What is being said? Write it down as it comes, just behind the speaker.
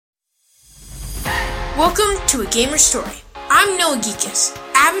Welcome to A Gamer Story. I'm Noah Geekus,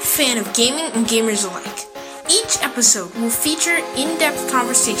 avid fan of gaming and gamers alike. Each episode will feature in-depth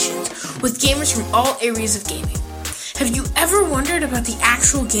conversations with gamers from all areas of gaming. Have you ever wondered about the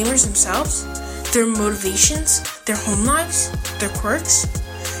actual gamers themselves? Their motivations, their home lives, their quirks?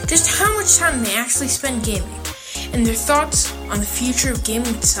 Just how much time they actually spend gaming, and their thoughts on the future of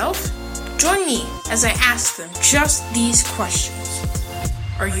gaming itself? Join me as I ask them just these questions.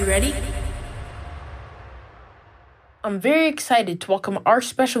 Are you ready? I'm very excited to welcome our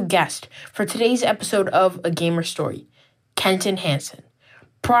special guest for today's episode of A Gamer Story, Kenton Hansen,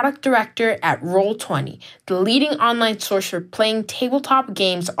 Product Director at Roll20, the leading online source for playing tabletop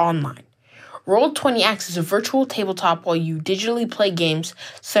games online. Roll20 acts as a virtual tabletop while you digitally play games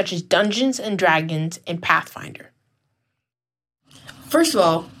such as Dungeons & Dragons and Pathfinder. First of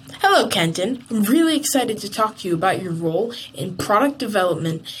all, hello Kenton. I'm really excited to talk to you about your role in product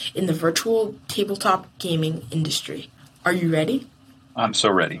development in the virtual tabletop gaming industry. Are you ready? I'm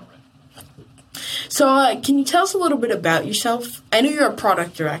so ready. So, can you tell us a little bit about yourself? I know you're a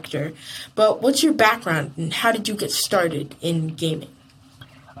product director, but what's your background and how did you get started in gaming?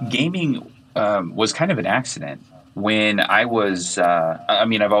 Gaming was kind of an accident. When I was,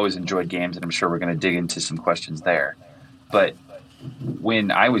 I've always enjoyed games, and I'm sure we're going to dig into some questions there. But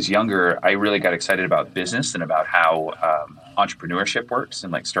when I was younger, I really got excited about business and about how entrepreneurship works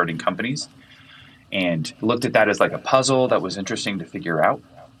and like starting companies, and looked at that as like a puzzle that was interesting to figure out.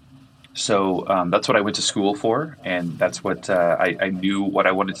 So that's what I went to school for, and that's what I knew what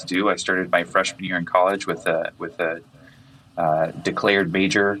I wanted to do. I started my freshman year in college with a declared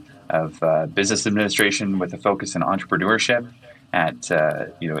major of business administration with a focus in entrepreneurship at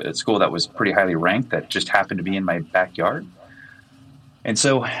a school that was pretty highly ranked that just happened to be in my backyard. And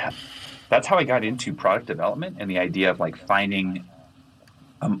so that's how I got into product development and the idea of like finding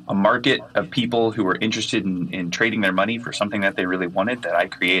a market of people who were interested in trading their money for something that they really wanted that I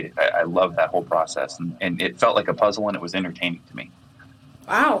created. I love that whole process, and it felt like a puzzle, and it was entertaining to me.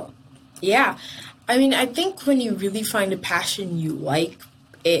 Wow. Yeah. I mean, I think when you really find a passion you like,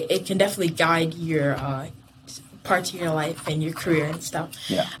 it can definitely guide your parts of your life and your career and stuff.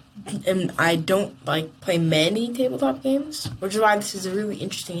 Yeah. And I don't play many tabletop games, which is why this is a really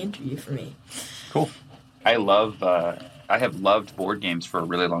interesting interview for me. Cool. I have loved board games for a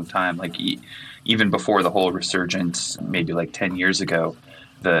really long time. Like even before the whole resurgence, maybe like 10 years ago,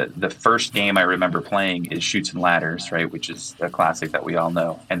 the first game I remember playing is Chutes and Ladders, right? Which is a classic that we all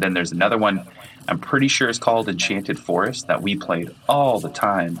know. And then there's another one I'm pretty sure it's called Enchanted Forest that we played all the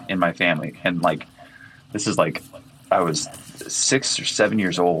time in my family. And this is I was 6 or 7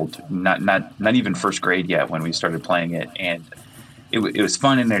 years old, not even first grade yet when we started playing it, and it was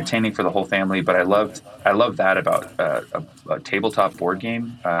fun and entertaining for the whole family. But I loved that about a tabletop board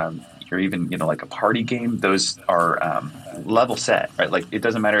game, or even like a party game. Those are level set, right? Like it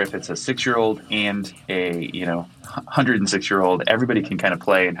doesn't matter if it's a 6-year-old and a 106-year-old. Everybody can kind of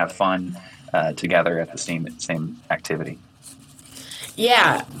play and have fun together at the same activity.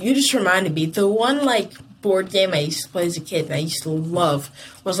 Yeah, you just reminded me. The one board game I used to play as a kid and I used to love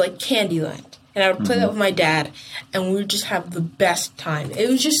was Candyland. And I would play that with my dad, and we would just have the best time. It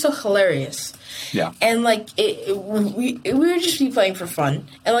was just so hilarious. Yeah. And we would just be playing for fun.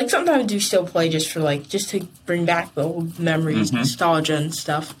 And sometimes we still play just to bring back the old memories, nostalgia and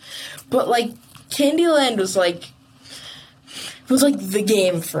stuff. But Candyland was the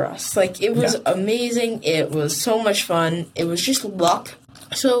game for us. It was amazing. It was so much fun. It was just luck.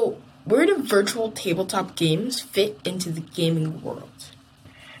 So where do virtual tabletop games fit into the gaming world?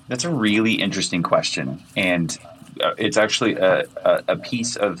 That's a really interesting question, and it's actually a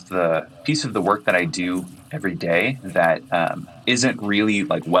piece of the work that I do every day that isn't really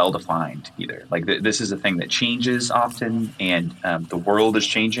well defined either. This is a thing that changes often, and the world is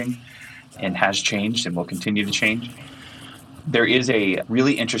changing and has changed and will continue to change. There is a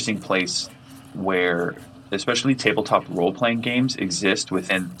really interesting place where especially tabletop role-playing games exist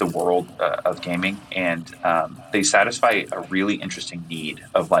within the world of gaming, and they satisfy a really interesting need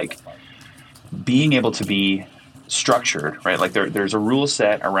of being able to be structured, right? There's a rule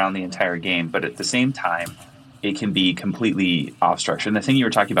set around the entire game, but at the same time, it can be completely off structure. And the thing you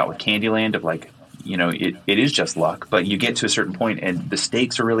were talking about with Candyland of it is just luck, but you get to a certain point and the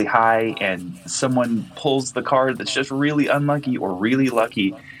stakes are really high, and someone pulls the card that's just really unlucky or really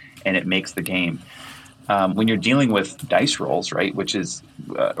lucky, and it makes the game. When you're dealing with dice rolls, right, which is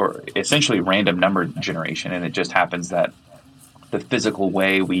or essentially random number generation, and it just happens that the physical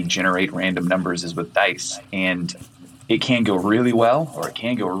way we generate random numbers is with dice, and it can go really well or it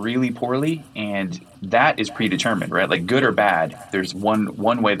can go really poorly, and that is predetermined, right? Like good or bad, there's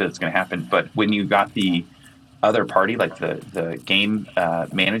one way that it's going to happen. But when you got the other party, like the game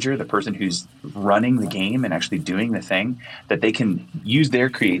manager, the person who's running the game and actually doing the thing, that they can use their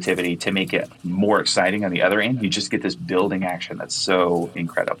creativity to make it more exciting on the other end, you just get this building action that's so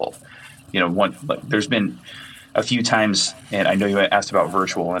incredible. There's been a few times, and I know you asked about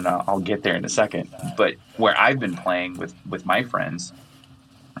virtual, and I'll get there in a second, but where I've been playing with my friends,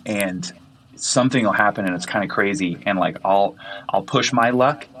 and something will happen and it's kind of crazy, and like I'll push my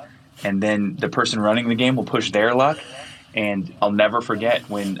luck, and then the person running the game will push their luck. And I'll never forget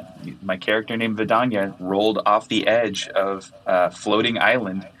when my character named Vidanya rolled off the edge of a floating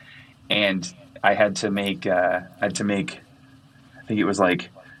island, and I had to make, I think it was like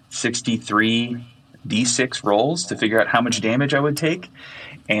 63 D6 rolls to figure out how much damage I would take.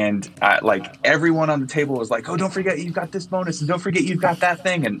 And like everyone on the table was like, "Oh, don't forget you've got this bonus, and don't forget you've got that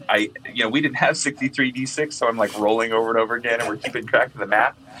thing." And we didn't have 63 D6, so I'm like rolling over and over again, and we're keeping track of the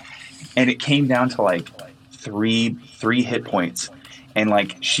map. And it came down to like three hit points, and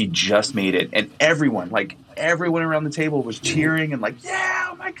like she just made it, and everyone around the table was cheering and like, "Yeah,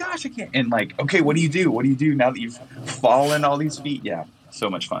 oh my gosh, I can't!" And like, "Okay, what do you do now that you've fallen all these feet?" Yeah, so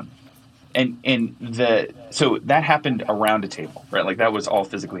much fun. So that happened around a table, right? Like that was all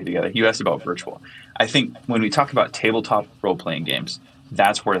physically together. You asked about virtual. I think when we talk about tabletop role-playing games,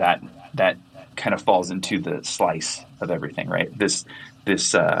 that's where that kind of falls into the slice of everything, right? This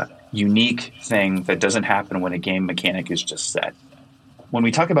unique thing that doesn't happen when a game mechanic is just set. When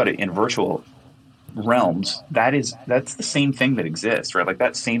we talk about it in virtual realms, that's the same thing that exists, right? Like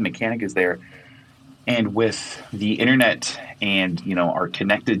that same mechanic is there. And with the internet and, our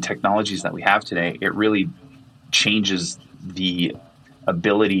connected technologies that we have today, it really changes the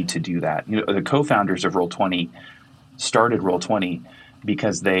ability to do that. The co-founders of Roll20 started Roll20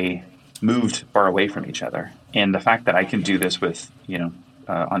 because they moved far away from each other. And the fact that I can do this with,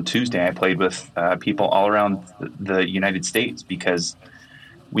 on Tuesday, I played with people all around the United States because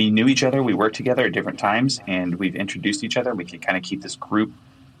we knew each other. We worked together at different times, and we've introduced each other. We can kind of keep this group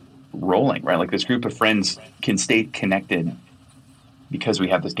rolling, right? Like this group of friends can stay connected because we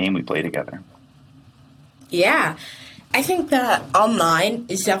have this game we play together. Yeah, I think that online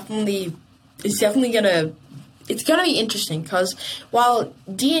is definitely gonna be interesting because while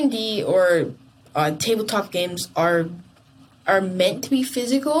D&D or tabletop games are meant to be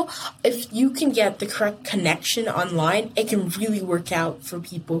physical, if you can get the correct connection online, it can really work out for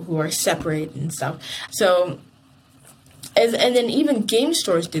people who are separated and stuff. So, and then even game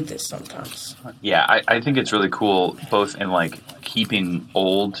stores do this sometimes. Yeah, I think it's really cool, both in like keeping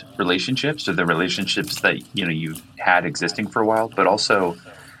old relationships or the relationships that you've had existing for a while, but also,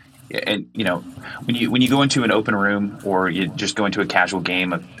 and when you go into an open room or you just go into a casual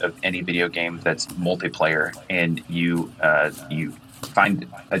game of any video game that's multiplayer, and you find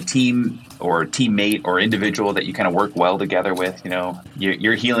a team or teammate or individual that you kind of work well together with,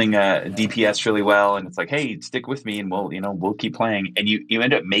 you're healing a DPS really well, and it's like, hey, stick with me and we'll keep playing, and you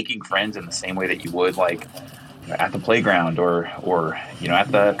end up making friends in the same way that you would like at the playground or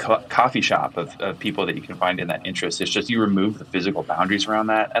at the coffee shop of people that you can find in that interest. It's just you remove the physical boundaries around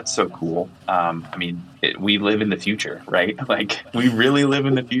that. That's so cool. We live in the future, right? Like we really live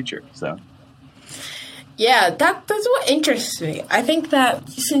in the future. So yeah, that's what interests me. I think that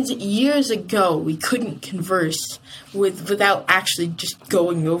since years ago we couldn't converse without actually just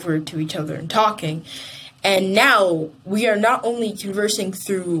going over to each other and talking. And now we are not only conversing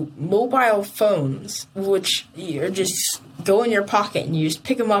through mobile phones, which you just go in your pocket and you just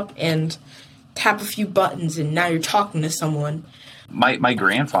pick them up and tap a few buttons, and now you're talking to someone. My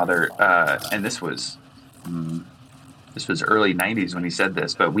grandfather, and this was early 90s when he said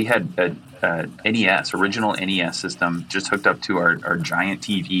this, but we had a original NES system just hooked up to our giant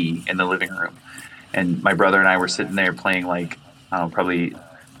TV in the living room. And my brother and I were sitting there playing like, probably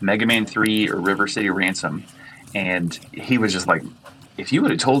Mega Man 3 or River City Ransom. And he was just like, if you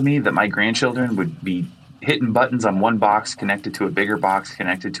would have told me that my grandchildren would be hitting buttons on one box connected to a bigger box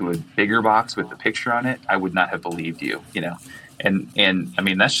connected to a bigger box with the picture on it, I would not have believed you, And I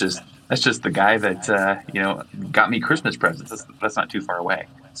mean, that's just the guy that, got me Christmas presents. That's not too far away.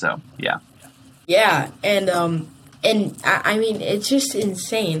 So, yeah. Yeah. And I mean, it's just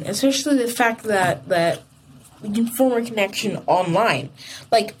insane, especially the fact that we can form a connection online.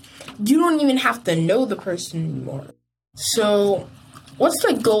 Like, you don't even have to know the person anymore. So, what's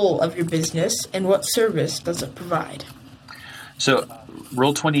the goal of your business, and what service does it provide? So,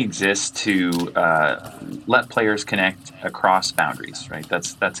 Roll20 exists to let players connect across boundaries, right?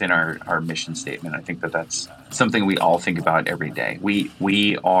 That's in our mission statement. I think that's something we all think about every day.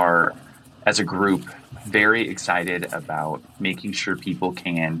 We are, as a group, very excited about making sure people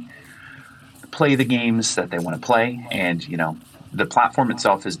can play the games that they want to play, and the platform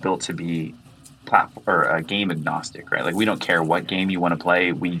itself is built to be game agnostic, right? Like, we don't care what game you want to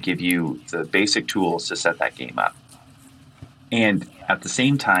play. We give you the basic tools to set that game up. And at the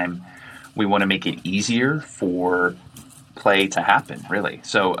same time, we want to make it easier for play to happen, really.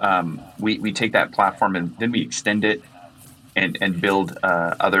 So we take that platform and then we extend it and build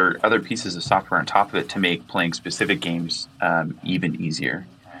other pieces of software on top of it to make playing specific games even easier.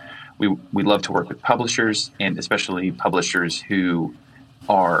 We love to work with publishers, and especially publishers who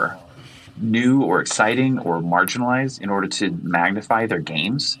are new or exciting or marginalized, in order to magnify their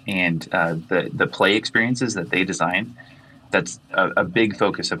games and the play experiences that they design. That's a big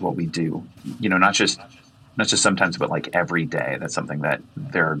focus of what we do. Not just sometimes, but like every day. That's something that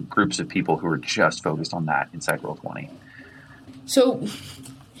there are groups of people who are just focused on that inside Roll20. So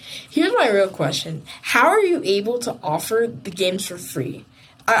here's my real question. How are you able to offer the games for free?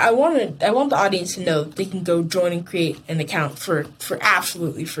 I want the audience to know they can go join and create an account for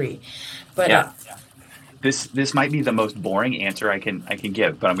absolutely free. But yeah. This might be the most boring answer I can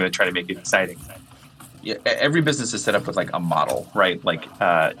give, but I'm going to try to make it exciting. Yeah, every business is set up with like a model, right? Like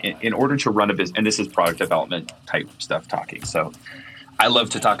in order to run a business, and this is product development type stuff talking. So I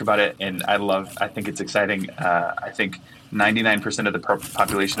love to talk about it, and I think it's exciting. I think 99% of the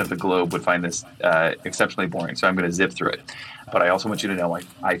population of the globe would find this exceptionally boring. So I'm going to zip through it. But I also want you to know,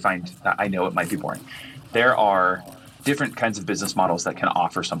 I know it might be boring. There are different kinds of business models that can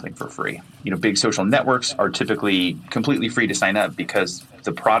offer something for free. Big social networks are typically completely free to sign up, because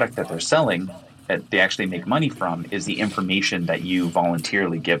the product that they're selling, that they actually make money from, is the information that you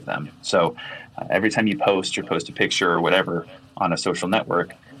voluntarily give them. So every time you post a picture or whatever on a social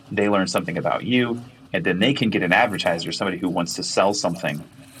network, they learn something about you, and then they can get an advertiser, somebody who wants to sell something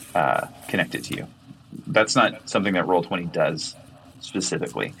connected to you. That's not something that Roll20 does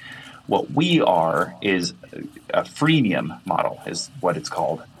specifically. What we are is a freemium model, is what it's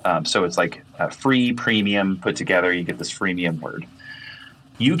called. So it's like a free premium put together. You get this freemium word.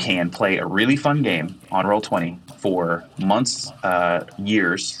 You can play a really fun game on Roll20 for months,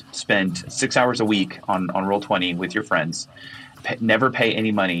 years, spend 6 hours a week on Roll20 with your friends, never pay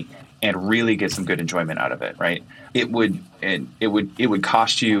any money, and really get some good enjoyment out of it, right? It would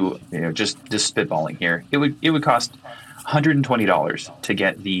cost you, just spitballing here, it would cost $120 to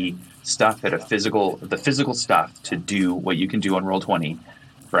get the stuff the physical stuff to do what you can do on Roll20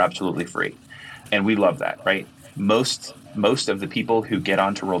 for absolutely free. And we love that, right? Most of the people who get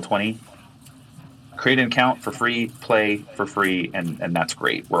onto Roll20 create an account for free, play for free, and that's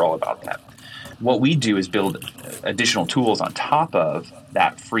great. We're all about that. What we do is build additional tools on top of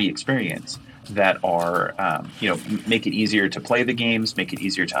that free experience that are, make it easier to play the games, make it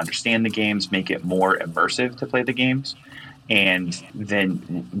easier to understand the games, make it more immersive to play the games. And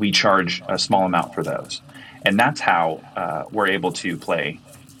then we charge a small amount for those. And that's how we're able to play.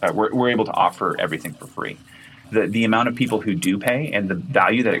 We're able to offer everything for free. The amount of people who do pay and the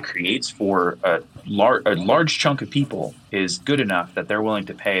value that it creates for a large chunk of people is good enough that they're willing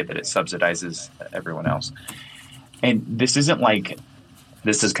to pay, that it subsidizes everyone else. And this is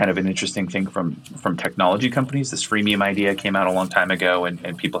kind of an interesting thing from technology companies. This freemium idea came out a long time ago,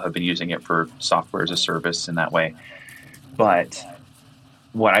 and people have been using it for software as a service in that way. But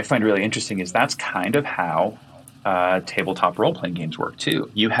what I find really interesting is that's kind of how tabletop role-playing games work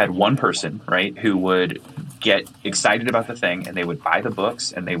too. You had one person, right, who would get excited about the thing, and they would buy the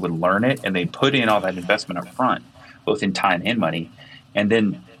books, and they would learn it, and they'd put in all that investment up front, both in time and money, and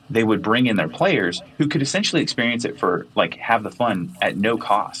then they would bring in their players who could essentially experience it for, like, have the fun at no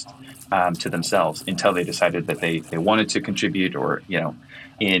cost to themselves, until they decided that they wanted to contribute, or,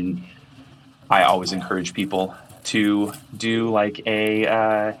 I always encourage people to do like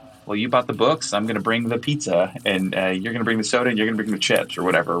well, you bought the books, I'm going to bring the pizza, and you're going to bring the soda, and you're going to bring the chips, or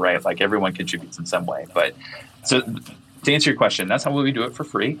whatever, right? Like, everyone contributes in some way. But so to answer your question, that's how we do it for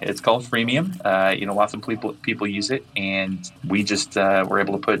free. It's called freemium. Lots of people use it, and we just we're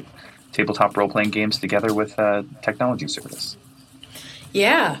able to put tabletop role-playing games together with technology service.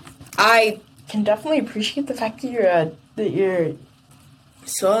 Yeah, I can definitely appreciate the fact that you're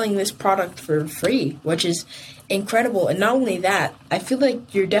selling this product for free, which is incredible. And not only that, I feel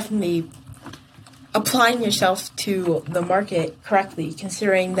like you're definitely applying yourself to the market correctly,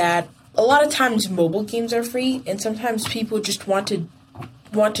 considering that a lot of times mobile games are free, and sometimes people just want to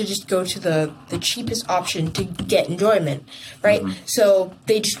want to just go to the cheapest option to get enjoyment, right? Mm-hmm. So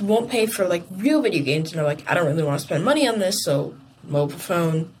they just won't pay for, like, real video games, and they're like, I don't really want to spend money on this, so mobile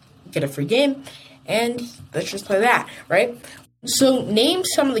phone, get a free game, and let's just play that, right? So name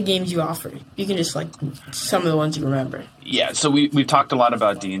some of the games you offer. You can just, like, some of the ones you remember. Yeah, so we've talked a lot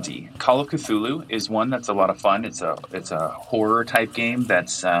about D&D. Call of Cthulhu is one that's a lot of fun. It's a horror type game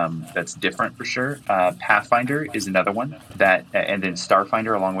that's different for sure. Pathfinder is another one and then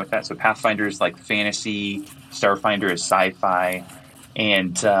Starfinder along with that. So Pathfinder is like fantasy, Starfinder is sci-fi,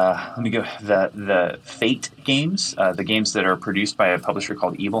 and let me go the Fate games, the games that are produced by a publisher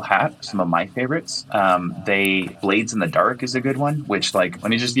called Evil Hat. Some of my favorites. Blades in the Dark is a good one. Which, like, let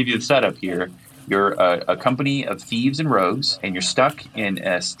me just give you the setup here. You're a company of thieves and rogues, and you're stuck in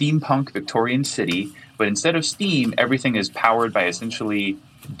a steampunk Victorian city. But instead of steam, everything is powered by essentially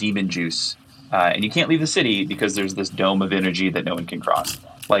demon juice. And you can't leave the city because there's this dome of energy that no one can cross.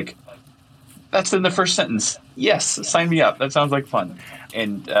 Like, that's in the first sentence. Yes, sign me up. That sounds like fun.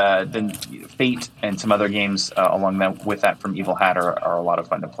 And then Fate and some other games with that from Evil Hat are a lot of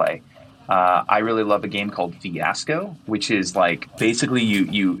fun to play. I really love a game called Fiasco, which is like basically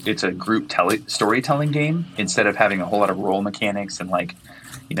it's a group storytelling game. Instead of having a whole lot of role mechanics and, like,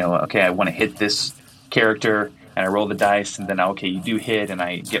 okay, I want to hit this character and I roll the dice, and then okay, you do hit and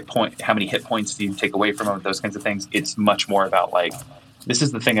I get how many hit points do you take away from them? Those kinds of things. It's much more about, like, this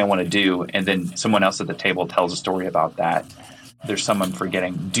is the thing I want to do, and then someone else at the table tells a story about that. There's some I'm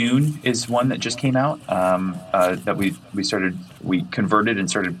forgetting. Dune is one that just came out that we converted and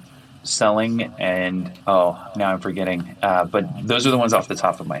started selling, and now I'm forgetting. But those are the ones off the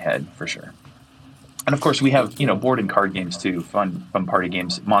top of my head for sure. And of course, we have board and card games too, fun party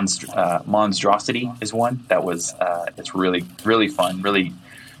games. Monstrosity is one that was it's really really fun, really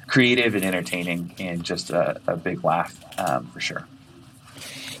creative and entertaining, and just a big laugh for sure.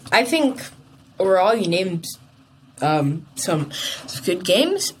 I think overall you named some good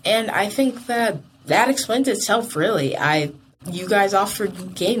games, and I think that explains itself really. You guys offer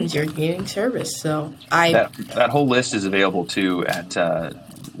games, you're a gaming service, so that whole list is available too at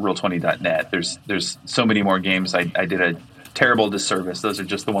Roll20.net. There's so many more games. I did a terrible disservice. Those are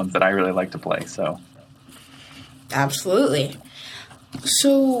just the ones that I really like to play. So absolutely.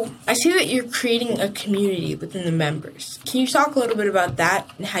 So I see that you're creating a community within the members. Can you talk a little bit about that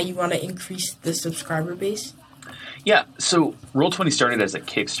and how you want to increase the subscriber base? Yeah, so Roll20 started as a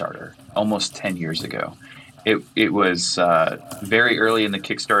Kickstarter almost 10 years ago. It was very early in the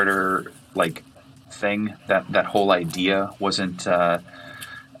Kickstarter thing. That whole idea wasn't.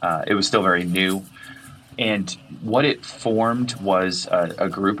 It was still very new, and what it formed was a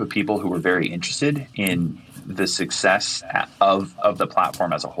group of people who were very interested in the success of the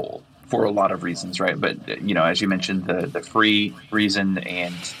platform as a whole for a lot of reasons, right? But as you mentioned, the free reason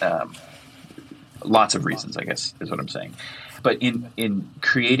and lots of reasons, I guess, is what I'm saying. But in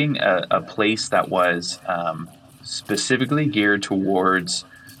creating a place that was specifically geared towards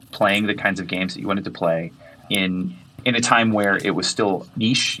playing the kinds of games that you wanted to play in a time where it was still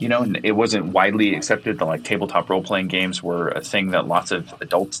niche, and it wasn't widely accepted that tabletop role-playing games were a thing that lots of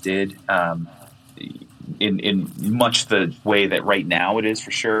adults did in much the way that right now it is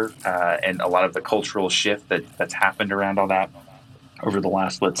for sure, and a lot of the cultural shift that's happened around all that over the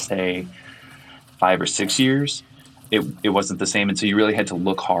last, let's say, 5 or 6 years. It wasn't the same, and so you really had to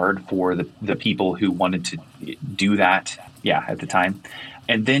look hard for the people who wanted to do that, at the time.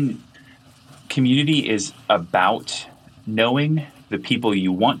 And then community is about knowing the people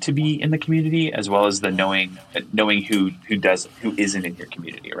you want to be in the community, as well as the knowing who isn't in your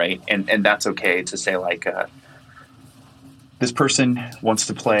community, right? And that's okay to say this person wants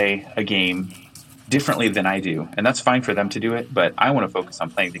to play a game differently than I do, and that's fine for them to do it. But I want to focus on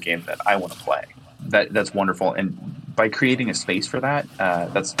playing the game that I want to play. That's wonderful, and by creating a space for that,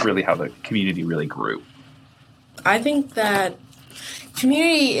 that's really how the community really grew. I think that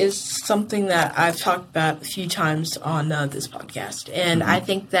community is something that I've talked about a few times on this podcast, and I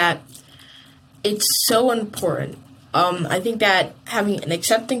think that it's so important. I think that having an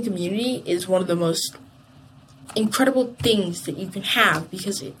accepting community is one of the most incredible things that you can have,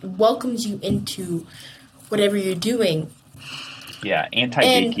 because it welcomes you into whatever you're doing. Yeah,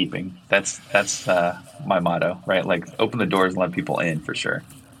 anti-gatekeeping. That's my motto, right? Open the doors and let people in, for sure.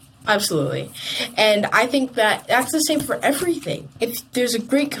 Absolutely. And I think that that's the same for everything. If there's a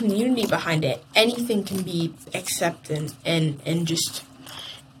great community behind it, anything can be accepted and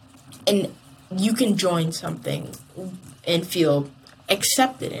you can join something and feel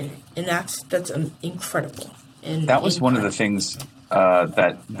accepted in it. And that's incredible. And that was one of the things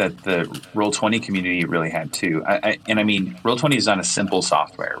that the Roll20 community really had too. I mean, Roll20 is not a simple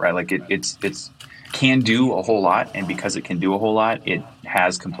software, right? Like it's can do a whole lot, and because it can do a whole lot, it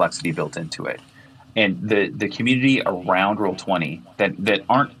has complexity built into it. And the community around Roll20 that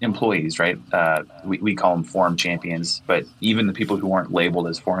aren't employees, right? We call them forum champions, but even the people who aren't labeled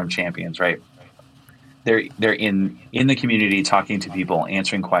as forum champions, right? They're in the community, talking to people,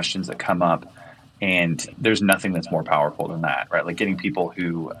 answering questions that come up, and there's nothing that's more powerful than that, right? Like getting people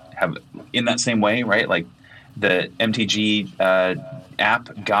who have in that same way, right? Like the MTG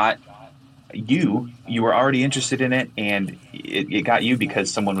app got you were already interested in it, and it got you because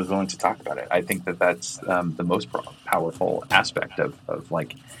someone was willing to talk about it. I think that's the most powerful aspect of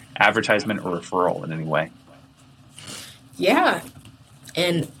like advertisement or referral in any way. Yeah,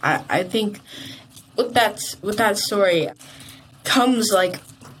 and I think with that story comes like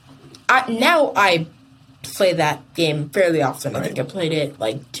I play that game fairly often. Right. I think I played it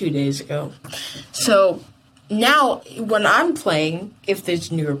like 2 days ago. So now when I'm playing, if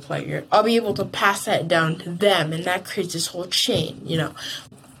there's a newer player, I'll be able to pass that down to them, and that creates this whole chain, you know.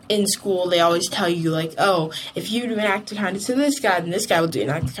 In school, they always tell you, like, oh, if you do an act of kindness to this guy, then this guy will do an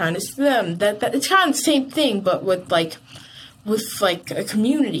act of kindness to them. That it's kind of the same thing, but with a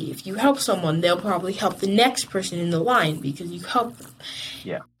community. If you help someone, they'll probably help the next person in the line because you helped them.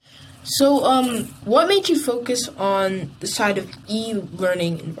 Yeah. So, what made you focus on the side of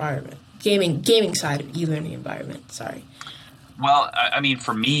e-learning environment? Gaming side of e-learning environment, sorry. Well, I mean,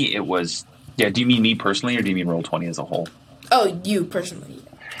 for me, it was... Yeah, do you mean me personally, or do you mean Roll20 as a whole? Oh, you personally.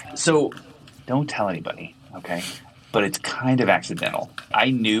 So, don't tell anybody, okay? But it's kind of accidental. I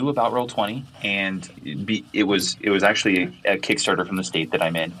knew about Roll20, and it was actually a Kickstarter from the state that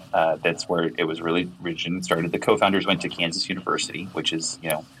I'm in. That's where it was really originally started. The co-founders went to Kansas University, which is,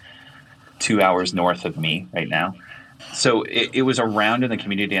 2 hours north of me right now. So it was around in the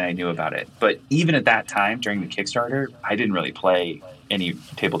community, and I knew about it. But even at that time, during the Kickstarter, I didn't really play any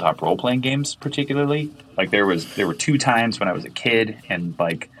tabletop role-playing games particularly. Like there were 2 times when I was a kid and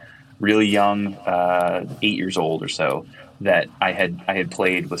like really young, 8 years old or so, that I had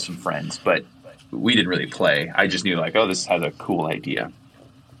played with some friends, but we didn't really play. I just knew like, oh, this has a cool idea.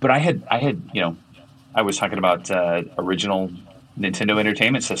 But I had I was talking about original Nintendo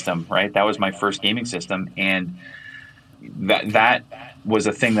Entertainment System, right? That was my first gaming system, and that was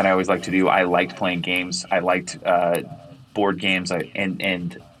a thing that I always liked to do. I liked playing games. I liked board games.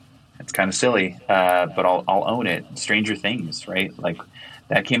 And it's kind of silly, but I'll own it. Stranger Things, right? Like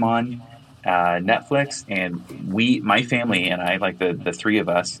that came on Netflix, and my family and I, like the 3 of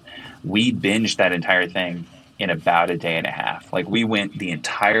us, we binged that entire thing in about a day and a half. Like we went the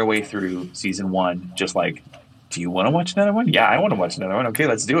entire way through season 1, just like, do you want to watch another one? Yeah, I want to watch another one. Okay,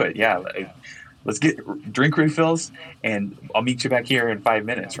 let's do it. Yeah. Let's get drink refills, and I'll meet you back here in 5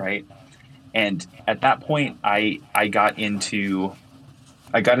 minutes, right? And at that point, I got into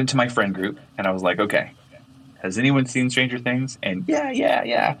my friend group, and I was like, okay, has anyone seen Stranger Things? And yeah.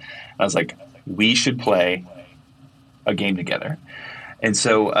 And I was like, we should play a game together. And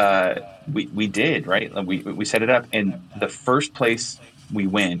so we did, right? We set it up, and the first place we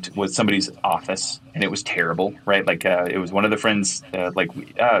went was somebody's office, and it was terrible, right? Like it was one of the friends,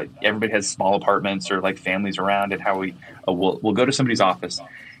 everybody has small apartments or like families around, and how we'll go to somebody's office,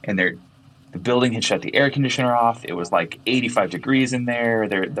 and the building had shut the air conditioner off. It was like 85 degrees in there.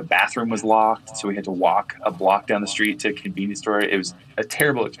 The bathroom was locked, so we had to walk a block down the street to a convenience store. It was a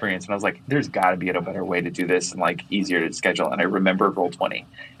terrible experience, and I was like, there's got to be a better way to do this and like easier to schedule. And I remember Roll20,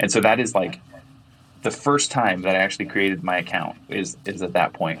 and so that is like the first time that I actually created my account is at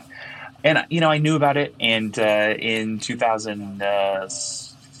that point. And, I knew about it. And in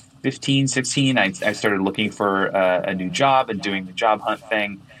 2015, 16, I started looking for a new job and doing the job hunt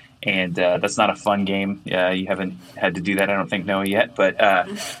thing. And that's not a fun game. You haven't had to do that, I don't think, Noah, yet. But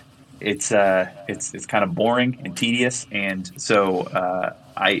it's kind of boring and tedious. And so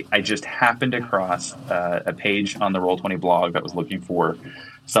I just happened across a page on the Roll20 blog that was looking for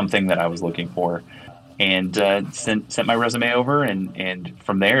something that I was looking for. And sent my resume over, and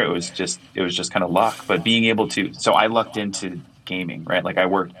from there it was just kind of luck. But being able to, so I lucked into gaming, right? Like I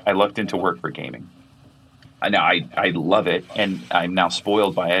lucked into work for gaming. Now I love it, and I'm now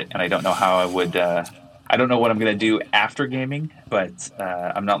spoiled by it, and I don't know how I would. I don't know what I'm going to do after gaming, but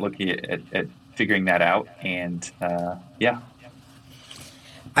I'm not looking at figuring that out. And yeah,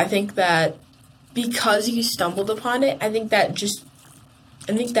 I think that because you stumbled upon it, I think that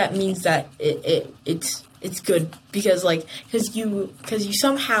means that it's good because you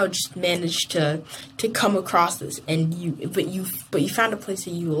somehow just managed to come across this, and you found a place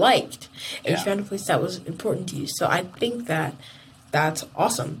that you liked, and you found a place that was important to you. So I think that that's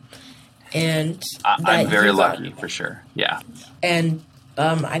awesome. And I'm very lucky for sure. Yeah. And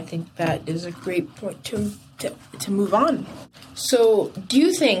I think that is a great point to move on. So, do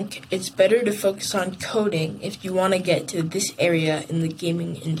you think it's better to focus on coding if you want to get to this area in the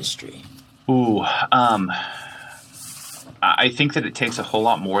gaming industry? Ooh, I think that it takes a whole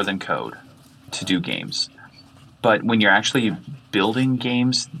lot more than code to do games. But when you're actually building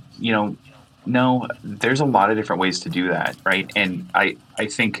games, no, there's a lot of different ways to do that, right? And I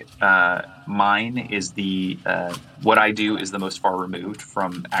think mine is what I do is the most far removed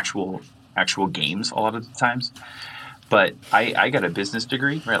from actual games a lot of the times. But I got a business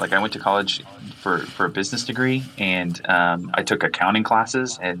degree, right? Like I went to college for a business degree, and I took accounting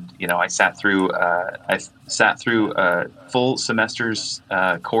classes, and I sat through a full semester's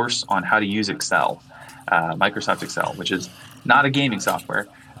course on how to use Excel, Microsoft Excel, which is not a gaming software,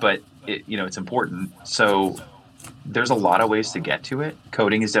 but it's important. So there's a lot of ways to get to it.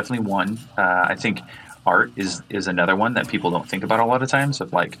 Coding is definitely one. I think art is another one that people don't think about a lot of times,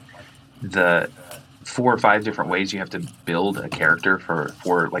 of like the 4 or 5 different ways you have to build a character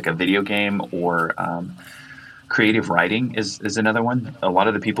for like a video game, or creative writing is another one. A lot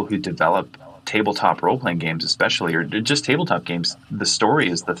of the people who develop tabletop role-playing games especially, or just tabletop games, the story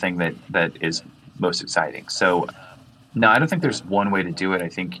is the thing that is most exciting. So no, I don't think there's one way to do it. I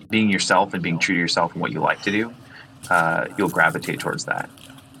think being yourself and being true to yourself and what you like to do, you'll gravitate towards that.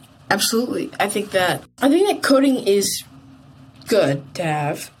 Absolutely. I think that coding is good to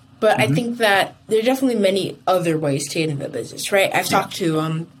have, but I think that there are definitely many other ways to get into the business, right? I've talked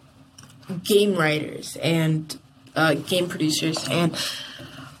to game writers and game producers, and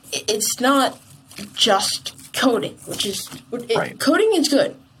it's not just coding, right. Coding is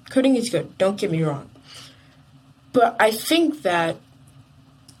good. Coding is good. Don't get me wrong. But I think that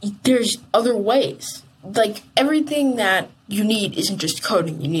there's other ways. Like, everything that you need isn't just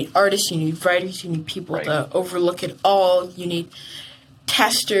coding. You need artists, you need writers, you need people to overlook it all. You need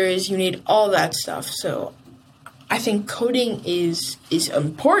testers, you need all that stuff. So I think coding is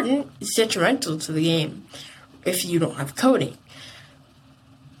important. It's detrimental to the game if you don't have coding.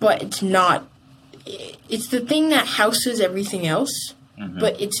 But it's not... It's the thing that houses everything else,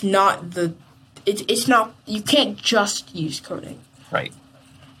 but it's not It's not, you can't just use coding. Right.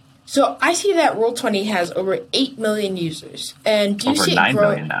 So I see that Roll20 has over 8 million users. And do you over see 9 it grow?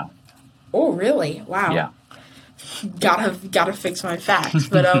 million now. Oh, really? Wow. Yeah. Gotta fix my facts.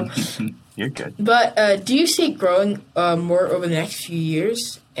 But You're good. But do you see it growing more over the next few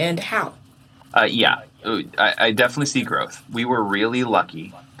years, and how? Yeah, I definitely see growth. We were really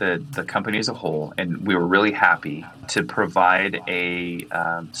lucky, the company as a whole, and we were really happy to provide a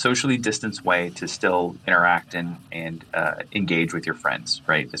socially distanced way to still interact and engage with your friends,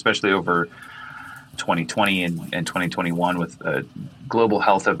 right? Especially over 2020 and 2021 with the global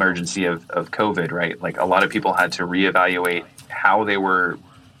health emergency of COVID, right? Like, a lot of people had to reevaluate how they were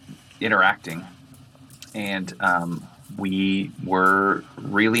interacting, and we were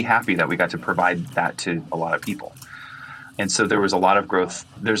really happy that we got to provide that to a lot of people. And so there was a lot of growth.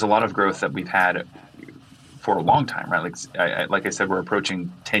 There's a lot of growth that we've had for a long time, right? Like I said, we're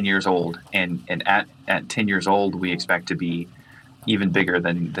approaching 10 years old, and at 10 years old, we expect to be even bigger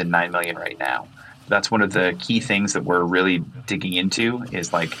than 9 million right now. That's one of the key things that we're really digging into,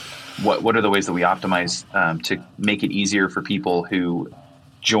 is like, what are the ways that we optimize to make it easier for people who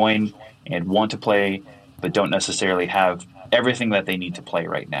join and want to play, but don't necessarily have everything that they need to play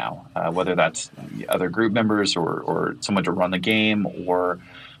right now, whether that's other group members or someone to run the game, or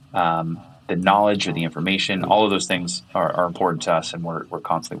the knowledge or the information. All of those things are important to us, and we're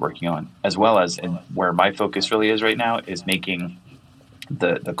constantly working on, as well as, and where my focus really is right now, is making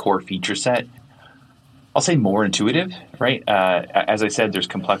the core feature set, I'll say, more intuitive, right? As I said, there's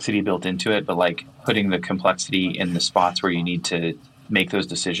complexity built into it, but like putting the complexity in the spots where you need to make those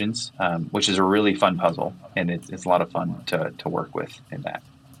decisions, which is a really fun puzzle, and it's a lot of fun to work with in that.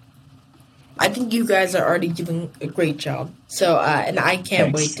 I think you guys are already doing a great job. So, and I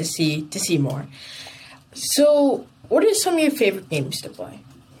can't Thanks. wait to see more. So, what are some of your favorite games to play?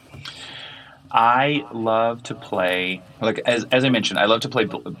 I love to play, like, as I mentioned, I love to play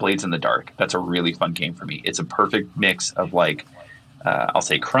Blades in the Dark. That's a really fun game for me. It's a perfect mix of, like, I'll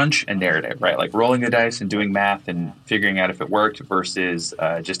say crunch and narrative, right? Like rolling the dice and doing math and figuring out if it worked, versus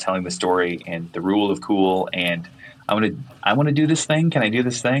just telling the story and the rule of cool. And I want to do this thing. Can I do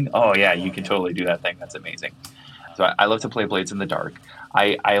this thing? Oh yeah, you can totally do that thing. That's amazing. So I love to play Blades in the Dark.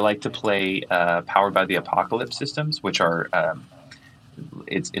 I like to play Powered by the Apocalypse systems, which are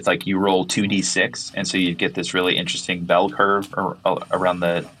it's like you roll 2d6, and so you get this really interesting bell curve around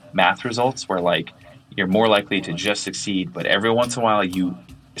the math results, where like you're more likely to just succeed. But every once in a while you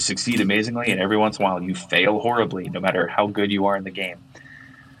succeed amazingly, and every once in a while you fail horribly, no matter how good you are in the game.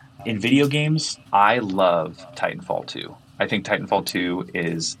 In video games, I love Titanfall 2. I think Titanfall 2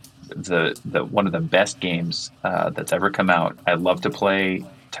 is the one of the best games that's ever come out. I love to play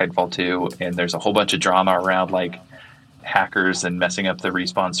Titanfall 2, and there's a whole bunch of drama around like hackers and messing up the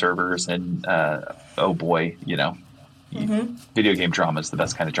Respawn servers, and oh boy, video game drama is the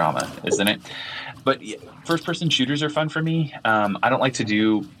best kind of drama, isn't it? But first-person shooters are fun for me. I don't like to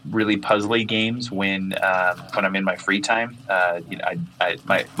do really puzzly games when I'm in my free time.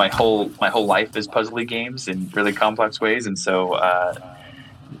 My whole life is puzzly games in really complex ways, and so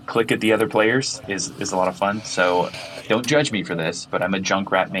click at the other players is a lot of fun. So don't judge me for this, but I'm a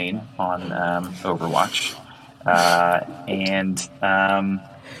Junkrat main on Overwatch, I'm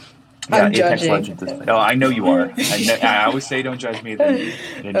Apex judging. Legends. Oh, I know you are. I always say don't judge me, then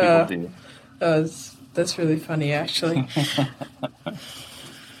people do. That's really funny, actually.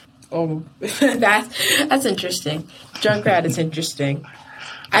 Oh, that's interesting. Junkrat is interesting.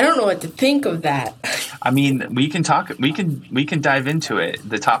 I don't know what to think of that. I mean, we can talk. We can dive into it.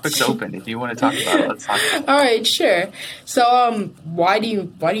 The topic's open. If you want to talk about it, let's talk about it. All right, sure. So, why do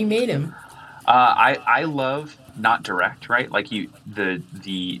you made him? I love not direct, right? Like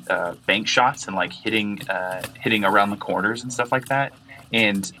the bank shots and like hitting around the corners and stuff like that.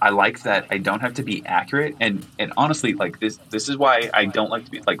 And I like that I don't have to be accurate. And honestly, like this is why I don't like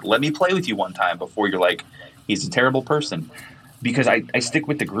to be like, let me play with you one time before you're like, he's a terrible person. Because I stick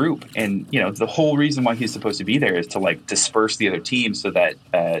with the group, and the whole reason why he's supposed to be there is to like disperse the other team so that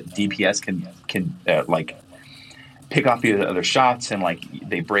DPS can like pick off the other shots, and like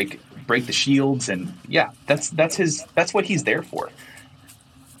they break the shields, and that's what he's there for.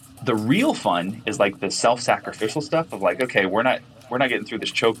 The real fun is like the self-sacrificial stuff of like, okay, we're not getting through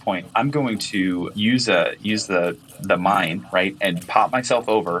this choke point. I'm going to use the mine, right, and pop myself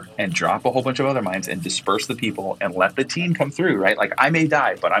over and drop a whole bunch of other mines and disperse the people and let the team come through, right? Like I may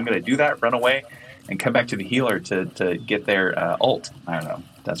die, but I'm going to do that, run away, and come back to the healer to get their ult. I don't know.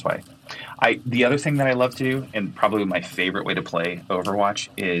 That's why. The other thing that I love to do, and probably my favorite way to play Overwatch,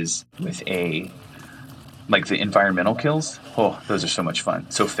 is with like the environmental kills. Oh, those are so much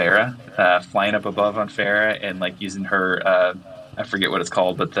fun. So Pharah, flying up above on Pharah and like using her, I forget what it's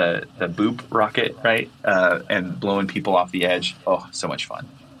called, but the boop rocket, right? And blowing people off the edge. Oh, so much fun.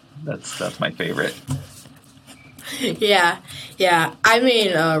 That's my favorite. Yeah. I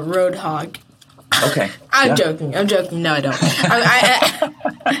mean, Roadhog. Okay. I'm joking. No, I don't.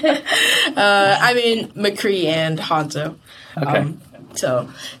 I mean, McCree and Hanzo. Okay.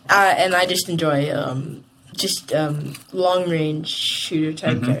 And I just enjoy long range shooter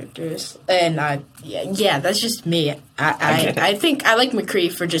type characters, and that's just me. I think I like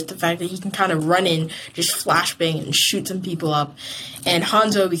McCree for just the fact that he can kind of run in, just flashbang and shoot some people up, and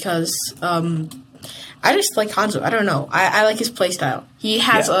Hanzo because I just like Hanzo. I don't know. I like his playstyle. He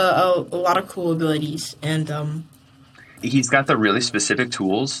has a lot of cool abilities, and he's got the really specific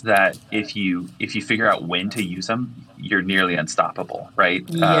tools that if you figure out when to use them, you're nearly unstoppable, right?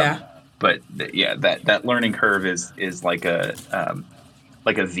 Yeah. But that learning curve is like a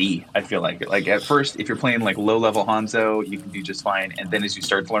V. I feel like at first, if you're playing like low level Hanzo, you can do just fine, and then as you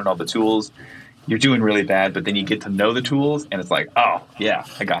start to learn all the tools, you're doing really bad. But then you get to know the tools, and it's like, oh yeah,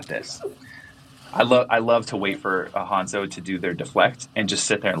 I got this. I love to wait for a Hanzo to do their deflect and just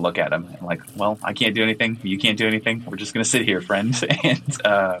sit there and look at him and like, well, I can't do anything, you can't do anything. We're just gonna sit here, friend, and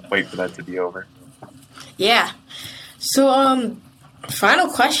wait for that to be over. Yeah. So final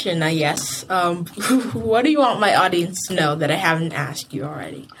question, I guess. What do you want my audience to know that I haven't asked you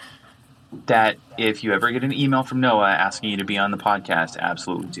already? That if you ever get an email from Noah asking you to be on the podcast,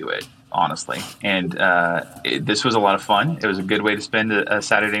 absolutely do it, honestly. And this was a lot of fun. It was a good way to spend a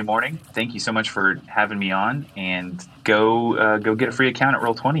Saturday morning. Thank you so much for having me on. And go get a free account at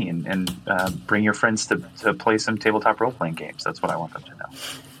Roll20 and bring your friends to play some tabletop role-playing games. That's what I want them to know.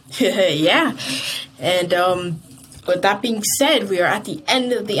 Yeah. And with that being said, we are at the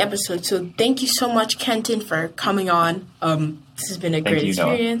end of the episode. So thank you so much, Kenton, for coming on. This has been a great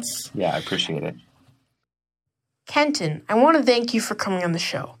experience. Noah. Yeah, I appreciate it. Kenton, I want to thank you for coming on the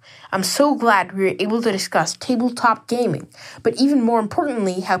show. I'm so glad we were able to discuss tabletop gaming, but even more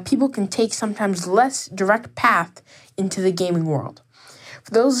importantly, how people can take sometimes less direct path into the gaming world.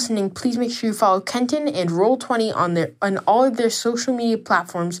 For those listening, please make sure you follow Kenton and Roll20 on all of their social media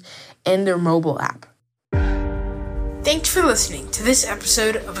platforms and their mobile app. Thanks for listening to this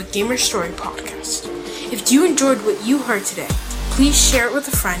episode of a Gamer Story podcast. If you enjoyed what you heard today, please share it with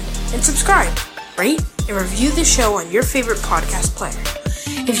a friend and subscribe, rate, and review the show on your favorite podcast player.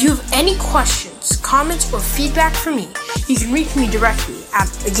 If you have any questions questions, comments, or feedback for me, you can reach me directly at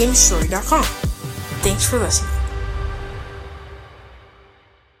thegamestory.com. Thanks for listening.